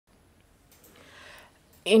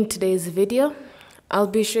In today's video, I'll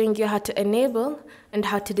be showing you how to enable and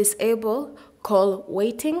how to disable call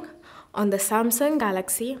waiting on the Samsung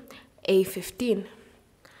Galaxy A15.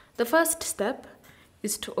 The first step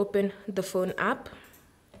is to open the phone app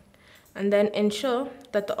and then ensure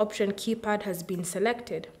that the option Keypad has been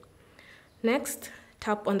selected. Next,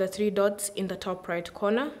 tap on the three dots in the top right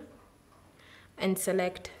corner and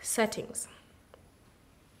select Settings.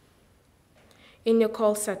 In your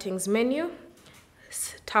call settings menu,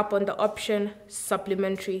 tap on the option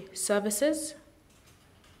Supplementary Services.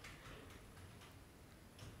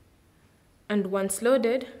 And once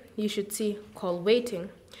loaded, you should see Call Waiting.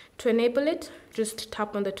 To enable it, just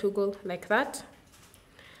tap on the toggle like that.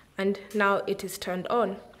 And now it is turned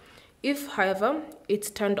on. If, however, it's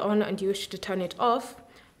turned on and you wish to turn it off,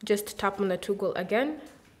 just tap on the toggle again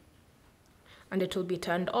and it will be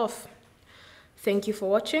turned off. Thank you for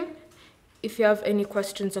watching. If you have any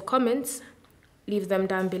questions or comments, leave them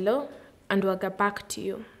down below and we'll get back to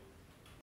you.